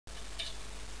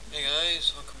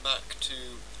guys, welcome back to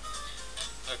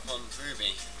Pokemon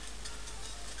Ruby.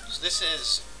 So this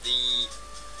is I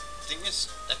think it's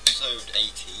episode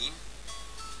 18,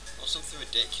 or something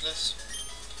ridiculous.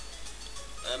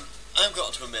 I've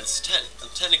got to admit, I'm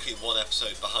technically one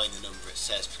episode behind the number it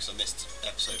says because I missed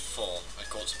episode 4. I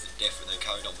called something different and then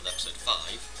carried on with episode 5.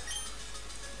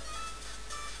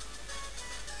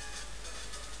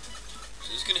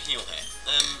 So he's going to heal here.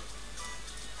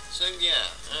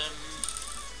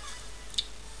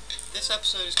 This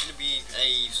episode is going to be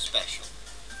a special.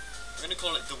 We're going to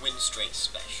call it the Winstrate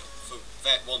special, for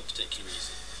one particular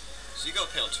reason. So you go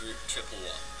up here onto Route 111,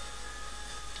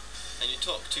 and you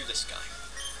talk to this guy.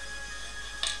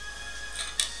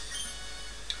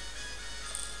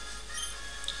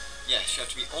 Yes, you have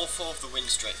to beat all 4 of the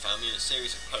Winstrate family in a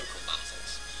series of Pokemon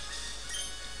battles.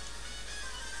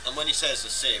 And when he says a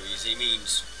series, he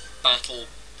means battle.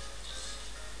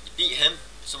 You beat him,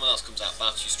 someone else comes out,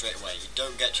 battles you straight away. You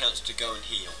don't get a chance to go and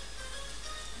heal.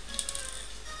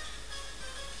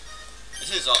 It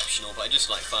is optional, but I just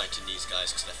like fighting these guys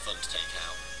because they're fun to take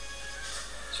out.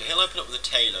 So he'll open up with a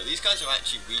Taillow. These guys are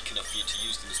actually weak enough for you to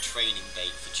use them as training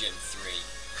bait for Gym 3.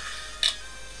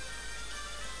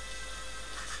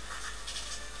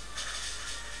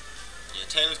 Yeah,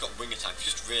 Taylor's got Wing Attack. I've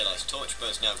just realised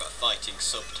Torchburn's now got a fighting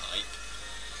subtype.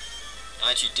 I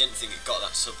actually didn't think it got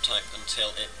that subtype until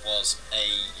it was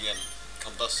a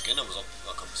Combuskin. Not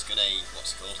Combuskin,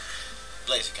 what's it called?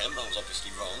 Blaziken. I was obviously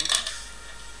wrong.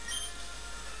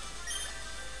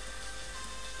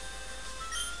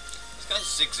 This guy's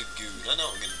Zigzagoon. I know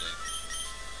what I'm going to do.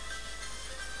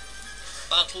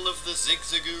 Battle of the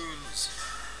Zigzagoons.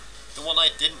 The one I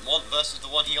didn't want versus the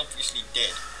one he obviously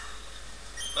did.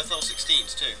 Both level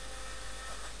 16s too.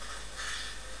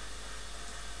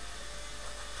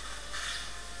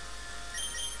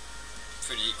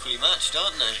 Pretty equally matched,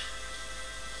 aren't they?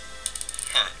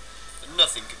 Ha! But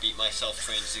nothing could beat my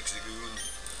self-trained Zigzagoon.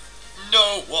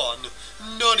 No one!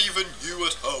 Not even you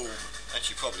at home!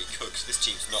 Actually, probably could, because this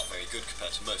team's not very good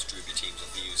compared to most Ruby teams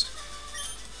I've used.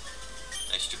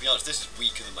 Actually, to be honest, this is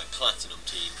weaker than my Platinum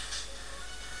team.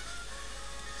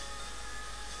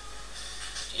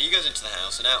 So he goes into the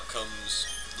house, and out comes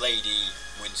Lady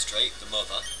Winstrate, the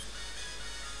mother.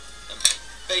 And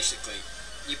basically,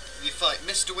 you fight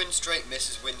Mr. Winstrate,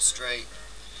 Mrs. Winstrate,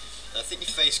 and I think you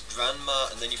face Grandma,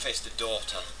 and then you face the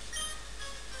daughter.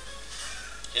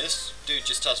 Yeah, this dude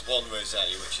just has one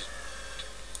Roselia, which is,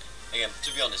 again,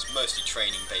 to be honest, mostly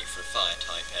training bait for a fire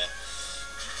type here.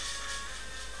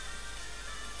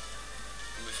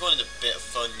 And if you wanted a bit of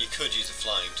fun, you could use a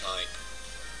flying type.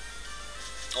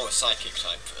 Or a psychic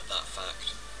type, for that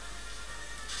fact.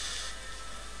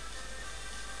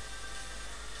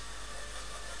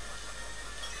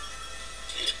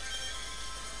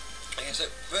 Okay, so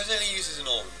Roselia uses an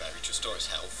Orange Berry to restore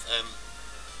its health.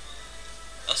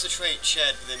 That's a trait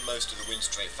shared within most of the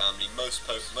Winstrate family. Most of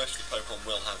the Pokemon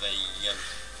will have a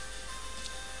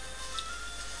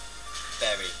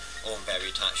Orange Berry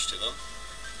attached to them.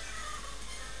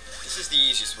 This is the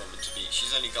easiest woman to beat.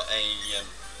 She's only got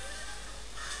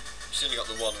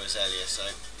the one Roselia, so,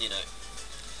 you know.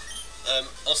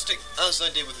 I'll stick, as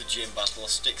I did with the gym battle, I'll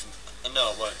stick,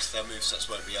 no I won't, because their movesets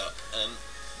won't be up.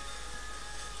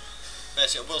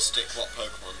 Basically, I will stick what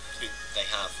Pokemon they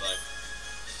have, though.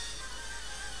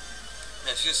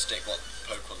 Let's just stick what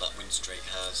Pokemon that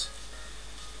Winstrate has.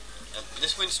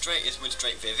 This Winstrate is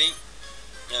Winstrate Vivi.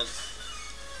 I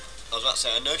was about to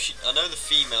say, I know the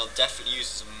female definitely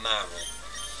uses a Maril.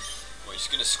 Well,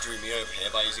 she's going to screw me over here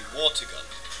by using Water Gun.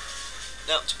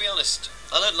 Now, to be honest,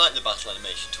 I don't like the battle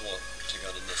animation to Water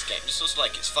Gun in this game. It just looks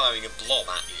like it's firing a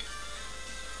blob at you.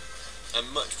 I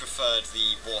much preferred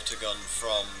the Water Gun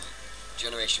from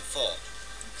Generation 4.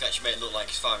 It actually made it look like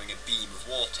it's firing a beam of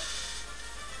water.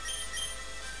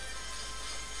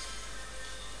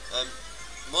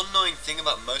 One annoying thing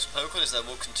about most Pokemon is that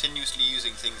we're continuously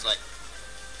using things like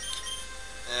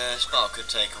this battle could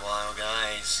take a while,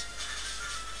 guys.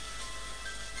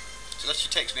 So unless she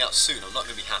takes me out soon, I'm not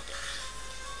going to be happy.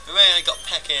 Hooray, I got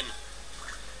Peck in.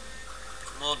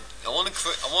 Come on,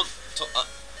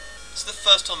 it's the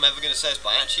first time I'm ever going to say this,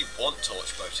 but I actually want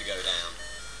Torchbow to go down.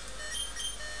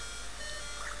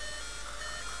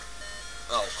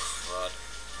 Oh, crud.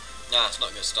 Nah, it's not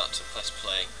going to start to press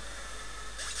play.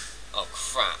 Oh,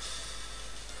 crap.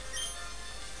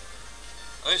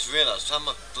 I just realised I have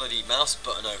my bloody mouse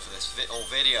button over this whole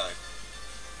video.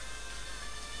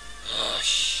 Ah,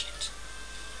 shit.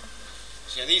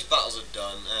 So yeah, these battles are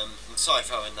done. I'm sorry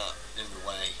for having that in the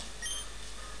way.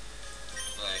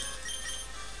 Right.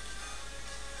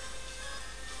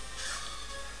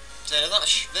 So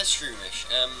that's Shroomish.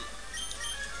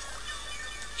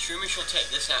 Shroomish will take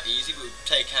this out easy, but we'll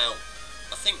take out,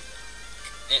 I think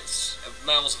it's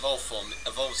Mal's evolved form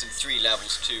evolves in 3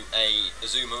 levels to a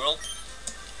Azumarill,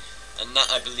 and that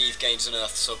I believe gains an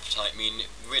Earth subtype, meaning it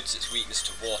rids its weakness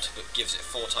to water but gives it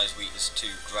 4 times weakness to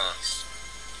grass.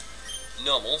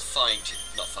 Normal, fire type.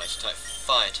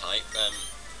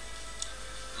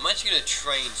 I'm actually going to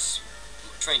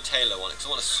train Taylor on it because I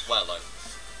want to Swallow.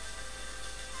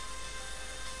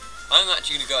 I'm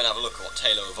actually going to go and have a look at what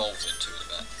Taylor evolves into in a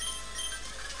bit.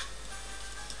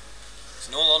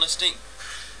 In all honesty,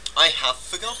 I have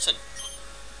forgotten.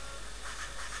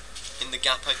 In the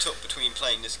gap I took between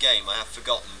playing this game, I have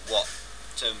forgotten what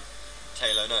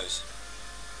Taylor knows.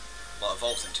 What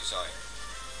evolves into, sorry.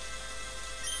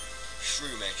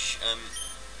 Shroomish.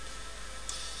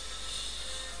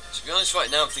 To be honest, right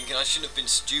now I'm thinking I shouldn't have been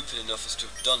stupid enough as to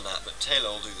have done that, but Taylor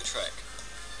will do the trick.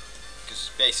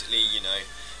 Because basically, you know,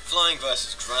 flying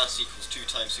versus grass equals 2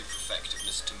 times super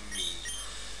effectiveness to me.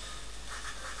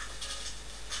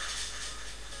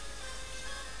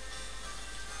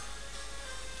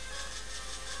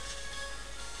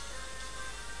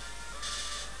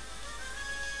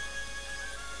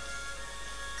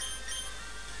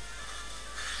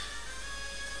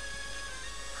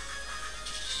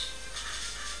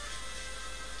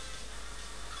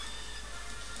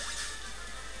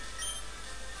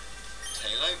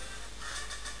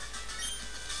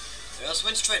 So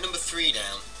Winstrate number 3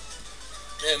 down.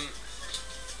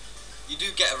 You do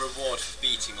get a reward for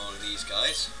beating all of these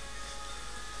guys.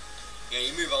 Yeah,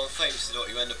 you move on famous to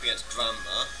you end up against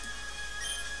Grandma.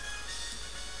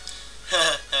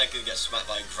 I'm gonna get smacked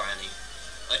by Granny.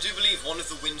 I do believe one of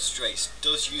the Winstrates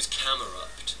does use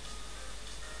Camerupt.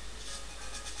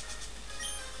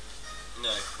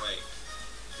 No, wait.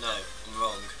 No, I'm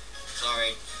wrong.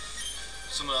 Sorry.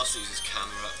 Someone else uses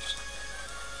Camerupt.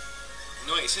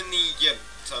 No, it's in the,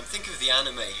 so I'm thinking of the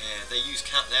anime here, they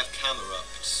have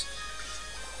Camerupts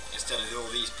instead of all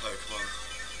these Pokemon.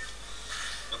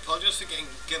 I apologise for getting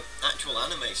actual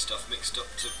anime stuff mixed up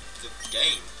to the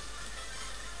game.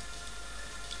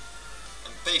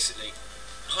 And basically,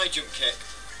 high jump kick,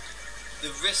 the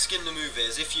risk in the move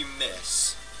is if you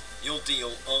miss, you'll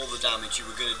deal all the damage you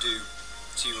were going to do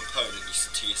to your opponent,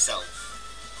 to yourself.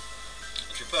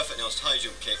 To be perfectly honest, high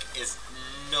jump kick is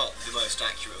not the most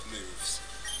accurate of moves.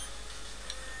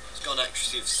 It's got an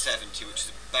accuracy of 70, which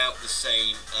is about the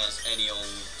same as any old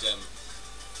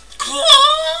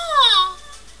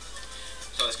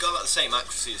so it's got about the same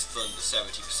accuracy as Thunder,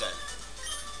 70%.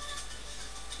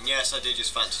 And yes, I did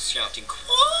just fancy shouting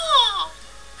on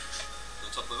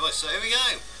the top of my voice. So here we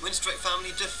go, Winstrate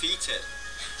family defeated.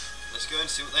 Let's go and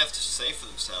see what they have to say for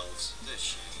themselves. The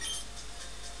shame.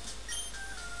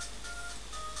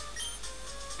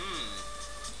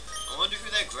 I wonder who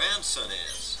their grandson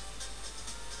is.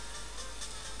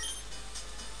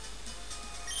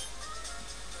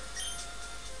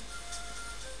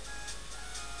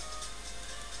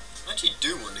 I actually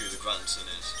do wonder who the grandson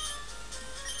is.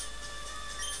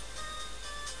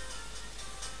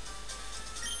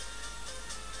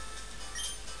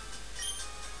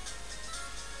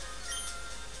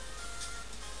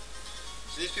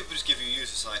 So these people just give you user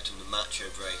sight on the Macho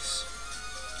Brace.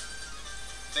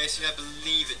 Basically, I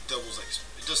believe it doubles.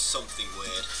 It does something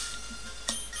weird.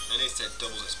 I know it said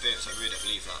doubles experience. I really don't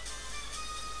believe that.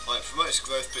 Right, promotes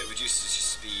growth, but it reduces your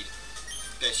speed.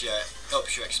 Basically,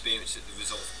 ups your experience at the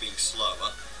result of being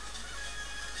slower.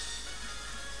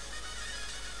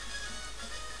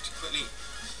 Just quickly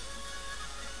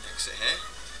exit here,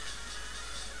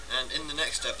 and in the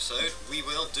next episode, we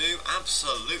will do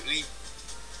absolutely.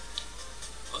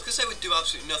 I was gonna say we'd do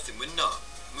absolutely nothing. We're not.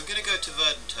 We're going to go to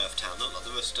Verdant Turf Town, not the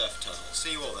Rust Turf Tunnel.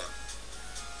 See you all then.